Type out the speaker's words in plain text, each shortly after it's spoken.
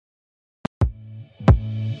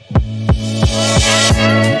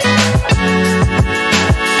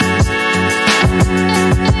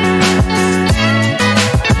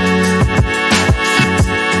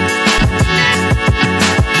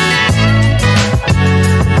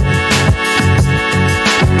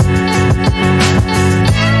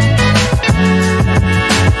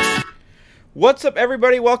What's up,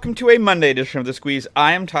 everybody? Welcome to a Monday edition of The Squeeze.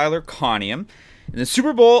 I am Tyler Conium, and the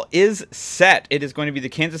Super Bowl is set. It is going to be the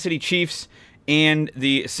Kansas City Chiefs and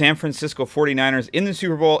the San Francisco 49ers in the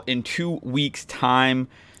Super Bowl in 2 weeks' time.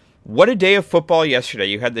 What a day of football yesterday.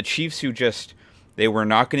 You had the Chiefs who they were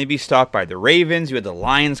not going to be stopped by the Ravens. You had the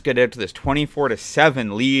Lions get out to this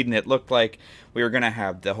 24-7 lead, and it looked like we were going to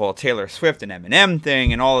have the whole Taylor Swift and Eminem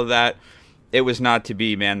thing and all of that. It was not to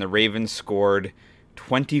be, man. The Ravens scored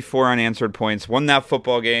 24 unanswered points, won that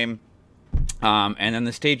football game, and then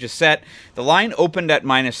the stage is set. The line opened at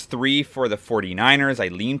 -3 for the 49ers. I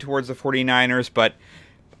lean towards the 49ers, but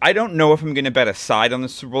I don't know if I'm going to bet a side on the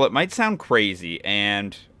Super Bowl. It might sound crazy,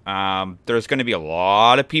 and there's going to be a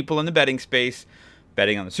lot of people in the betting space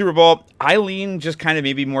betting on the Super Bowl. I lean just kind of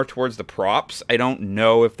maybe more towards the props. I don't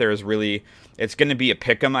know if there's really... It's going to be a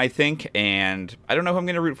pick'em, I think, and I don't know who I'm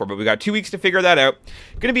going to root for, but we got 2 weeks to figure that out.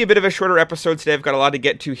 Going to be a bit of a shorter episode today. I've got a lot to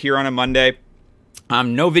get to here on a Monday.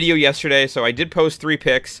 No video yesterday, so I did post 3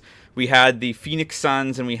 picks. We had the Phoenix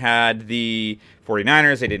Suns and we had the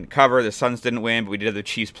 49ers. They didn't cover. The Suns didn't win, but we did have the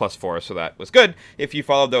Chiefs +4, so that was good if you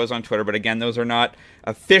followed those on Twitter. But again, those are not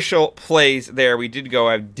official plays there. We did go.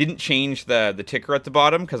 I didn't change the ticker at the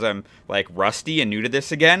bottom because I'm like rusty and new to this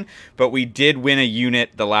again. But we did win a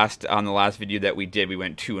unit on the last video that we did. We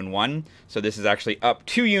went 2-1. So this is actually up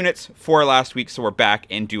 2 units for last week. So we're back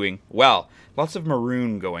and doing well. Lots of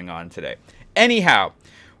maroon going on today. Anyhow,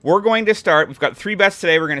 we're going to start. We've got 3 bets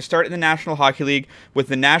today. We're going to start in the National Hockey League with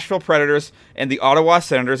the Nashville Predators and the Ottawa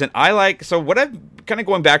Senators. And so what I'm kind of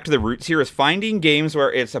going back to the roots here is finding games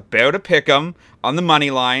where it's about a pick'em on the money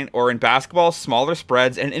line or in basketball, smaller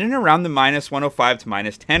spreads, and in and around the -105 to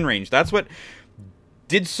 -10 range. That's what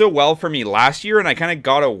did so well for me last year, and I kind of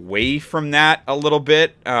got away from that a little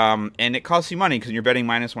bit. And it costs you money because you're betting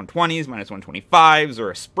 -120s, -125s,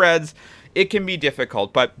 or spreads. It can be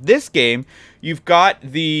difficult, but this game, you've got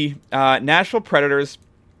the Nashville Predators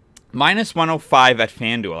 -105 at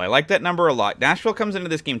FanDuel. I like that number a lot. Nashville comes into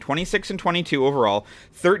this game 26-22 overall,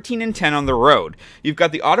 13-10 on the road. You've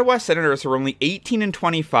got the Ottawa Senators who are only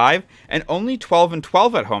 18-25 and only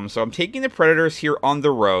 12-12 at home. So I'm taking the Predators here on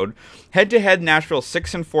the road. Head-to-head, Nashville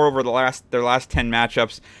 6-4 over their last 10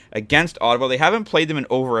 matchups against Ottawa. They haven't played them in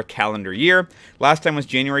over a calendar year. Last time was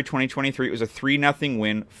January 2023. It was a 3-0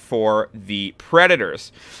 win for the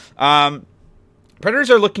Predators.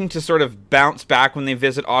 Predators are looking to sort of bounce back when they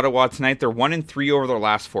visit Ottawa tonight. They're 1-3 over their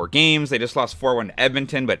last 4 games. They just lost 4-1 to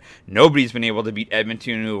Edmonton, but nobody's been able to beat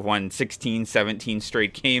Edmonton, who have won 16, 17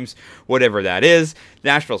 straight games, whatever that is.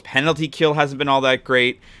 Nashville's penalty kill hasn't been all that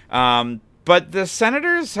great. But the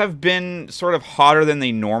Senators have been sort of hotter than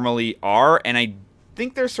they normally are, and I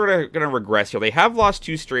think they're sort of going to regress here. They have lost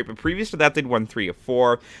 2 straight, but previous to that, they'd won 3 of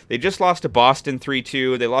 4. They just lost to Boston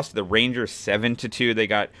 3-2. They lost to the Rangers 7-2. They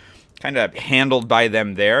got kind of handled by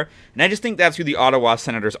them there. And I just think that's who the Ottawa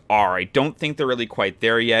Senators are. I don't think they're really quite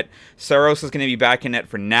there yet. Saros is going to be back in net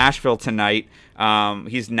for Nashville tonight.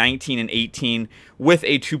 He's 19-18 with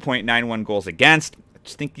a 2.91 goals against. I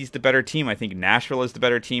just think he's the better team. I think Nashville is the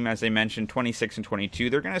better team, as I mentioned, 26-22.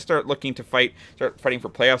 They're going to start looking to start fighting for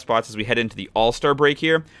playoff spots as we head into the All-Star break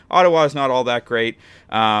here. Ottawa is not all that great.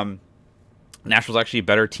 Nashville's actually a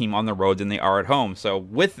better team on the road than they are at home. So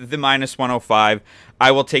with the -105,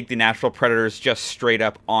 I will take the Nashville Predators just straight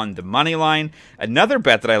up on the money line. Another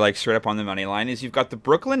bet that I like straight up on the money line is you've got the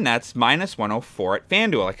Brooklyn Nets -104 at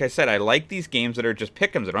FanDuel. Like I said, I like these games that are just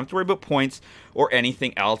pick'ems. I don't have to worry about points or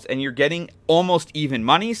anything else, and you're getting almost even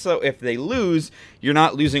money. So if they lose, you're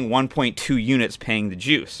not losing 1.2 units paying the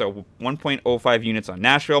juice. So 1.05 units on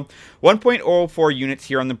Nashville, 1.04 units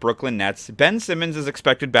here on the Brooklyn Nets. Ben Simmons is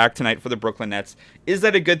expected back tonight for the Brooklyn Nets. Is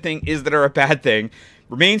that a good thing? Is that a bad thing?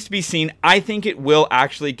 Remains to be seen. I think it will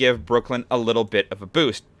actually give Brooklyn a little bit of a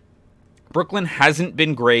boost. Brooklyn hasn't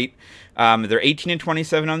been great. They're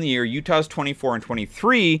 18-27 on the year. Utah's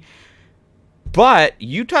 24-23. But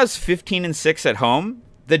Utah's 15-6 at home.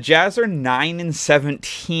 The Jazz are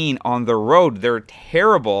 9-17 on the road. They're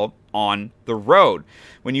terrible on the road.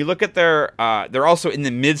 When you look at they're also in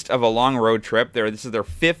the midst of a long road trip. This is their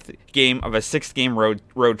 5th game of a 6-game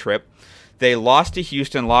road trip. They lost to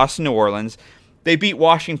Houston, lost to New Orleans. They beat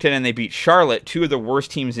Washington and they beat Charlotte, 2 of the worst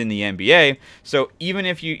teams in the NBA. So even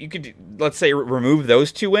if you could, let's say, remove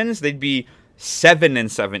those 2 wins, they'd be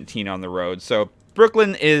 7-17 on the road. So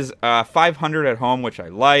Brooklyn is 500 at home, which I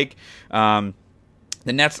like.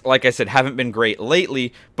 The Nets, like I said, haven't been great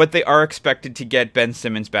lately, but they are expected to get Ben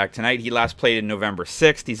Simmons back tonight. He last played in November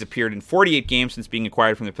 6th. He's appeared in 48 games since being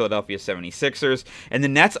acquired from the Philadelphia 76ers. And the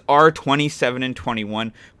Nets are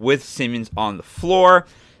 27-21 with Simmons on the floor.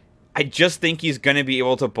 I just think he's going to be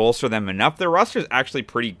able to bolster them enough. Their roster is actually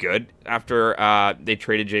pretty good after they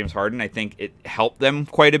traded James Harden. I think it helped them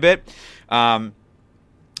quite a bit. And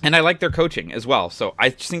I like their coaching as well. So I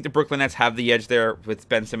just think the Brooklyn Nets have the edge there with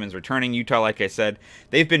Ben Simmons returning. Utah, like I said,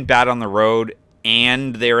 they've been bad on the road,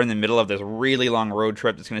 and they're in the middle of this really long road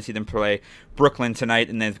trip that's going to see them play Brooklyn tonight,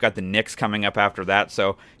 and they've got the Knicks coming up after that.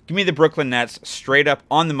 So give me the Brooklyn Nets straight up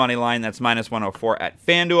on the money line. That's minus 104 at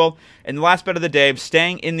FanDuel. And the last bet of the day,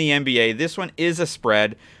 staying in the NBA. This one is a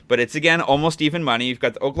spread, but it's, again, almost even money. You've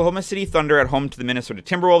got the Oklahoma City Thunder at home to the Minnesota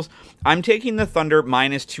Timberwolves. I'm taking the Thunder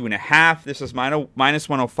minus 2.5. This is minus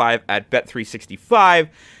 105 at Bet365.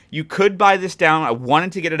 You could buy this down. I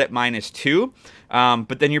wanted to get it at minus 2,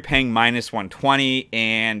 but then you're paying minus 120,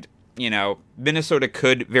 and, Minnesota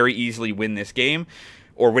could very easily win this game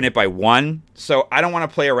or win it by 1. So I don't want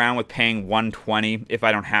to play around with paying 120 if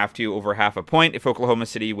I don't have to over half a point. If Oklahoma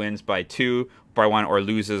City wins by 2, by 1, or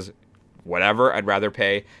loses whatever, I'd rather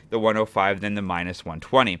pay the 105 than the minus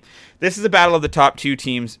 120. This is a battle of the top two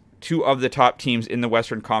teams. Two of the top teams in the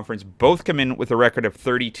Western Conference both come in with a record of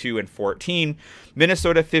 32-14.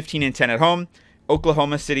 Minnesota 15-10 at home.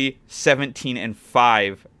 Oklahoma City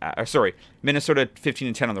 17-5. Minnesota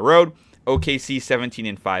 15-10 on the road. OKC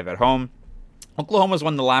 17-5 at home. Oklahoma's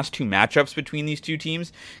won the last 2 matchups between these two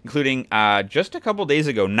teams, including just a couple days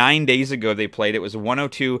ago, 9 days ago they played. It was a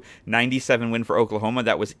 102-97 win for Oklahoma.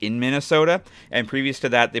 That was in Minnesota. And previous to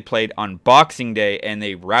that, they played on Boxing Day, and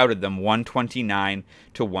they routed them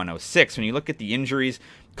 129-106. When you look at the injuries,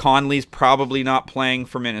 Conley's probably not playing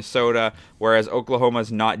for Minnesota, whereas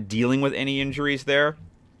Oklahoma's not dealing with any injuries there.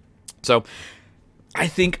 So I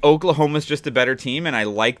think Oklahoma's just a better team, and I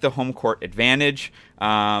like the home court advantage.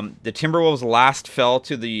 The Timberwolves last fell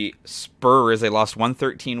to the Spurs. They lost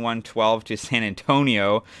 113-112 to San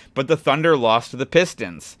Antonio, but the Thunder lost to the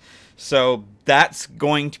Pistons. So that's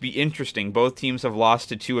going to be interesting. Both teams have lost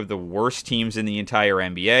to 2 of the worst teams in the entire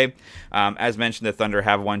NBA. As mentioned, the Thunder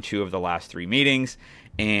have won 2 of the last 3 meetings,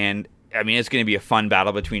 and I mean, it's going to be a fun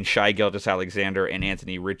battle between Shai Gilgeous-Alexander and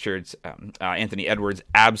Anthony Edwards,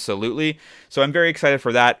 absolutely. So I'm very excited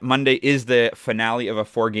for that. Monday is the finale of a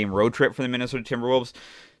 4-game road trip for the Minnesota Timberwolves.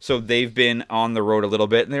 So they've been on the road a little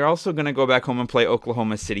bit, and they're also going to go back home and play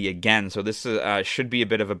Oklahoma City again. So this should be a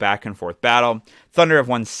bit of a back-and-forth battle. Thunder have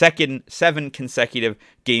won 7 consecutive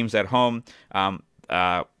games at home.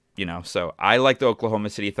 So I like the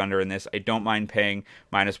Oklahoma City Thunder in this. I don't mind paying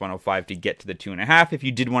minus 105 to get to the 2.5. If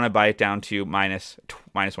you did want to buy it down to minus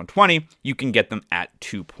 120, you can get them at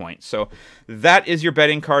 2 points. So that is your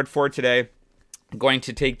betting card for today. I'm going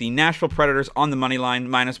to take the Nashville Predators on the money line,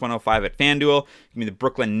 minus 105 at FanDuel. Give me the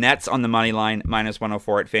Brooklyn Nets on the money line, minus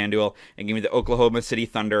 104 at FanDuel. And give me the Oklahoma City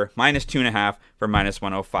Thunder, minus 2.5 for minus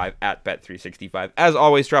 105 at Bet365. As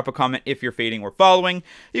always, drop a comment if you're fading or following.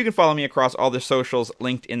 You can follow me across all the socials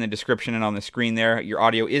linked in the description and on the screen there. Your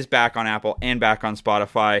audio is back on Apple and back on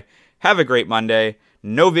Spotify. Have a great Monday.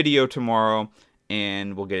 No video tomorrow.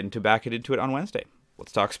 And we'll get back into it on Wednesday.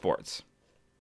 Let's talk sports.